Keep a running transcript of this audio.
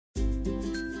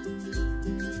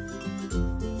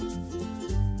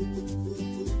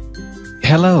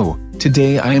Hello,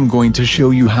 today I am going to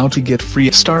show you how to get free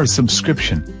Starz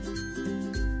subscription.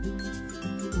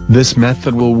 This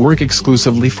method will work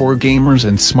exclusively for gamers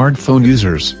and smartphone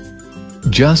users.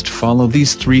 Just follow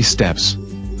these 3 steps.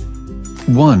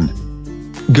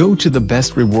 1. Go to the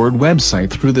best reward website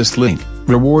through this link,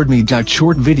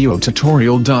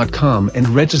 rewardme.shortvideotutorial.com, and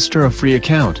register a free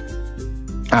account.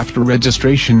 After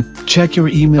registration, check your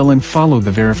email and follow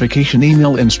the verification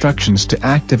email instructions to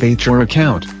activate your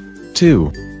account.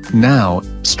 2. Now,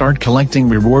 start collecting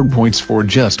reward points for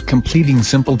just completing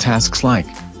simple tasks like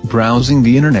browsing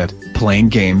the internet, playing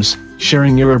games,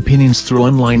 sharing your opinions through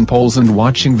online polls, and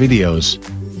watching videos.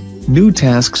 New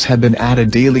tasks have been added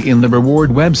daily in the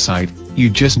reward website. You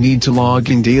just need to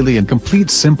log in daily and complete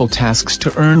simple tasks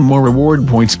to earn more reward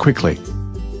points quickly.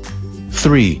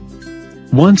 3.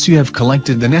 Once you have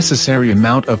collected the necessary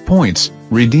amount of points,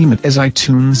 redeem it as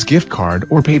iTunes gift card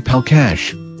or PayPal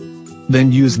cash.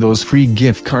 Then use those free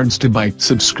gift cards to buy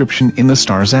subscription in the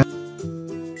Starz app.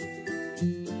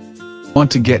 Want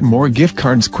to get more gift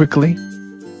cards quickly?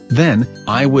 Then,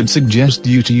 I would suggest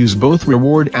you to use both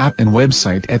reward app and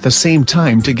website at the same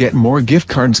time to get more gift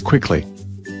cards quickly.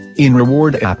 In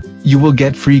reward app, you will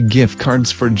get free gift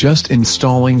cards for just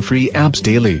installing free apps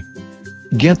daily.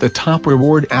 Get the top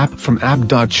reward app from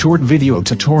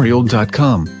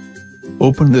app.shortvideotutorial.com.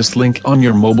 Open this link on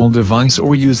your mobile device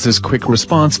or use this quick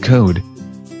response code.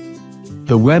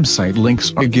 The website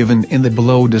links are given in the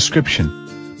below description.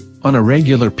 On a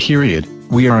regular period,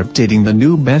 we are updating the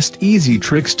new best easy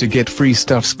tricks to get free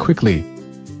stuffs quickly.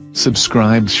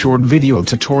 Subscribe Short Video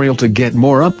Tutorial to get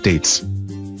more updates.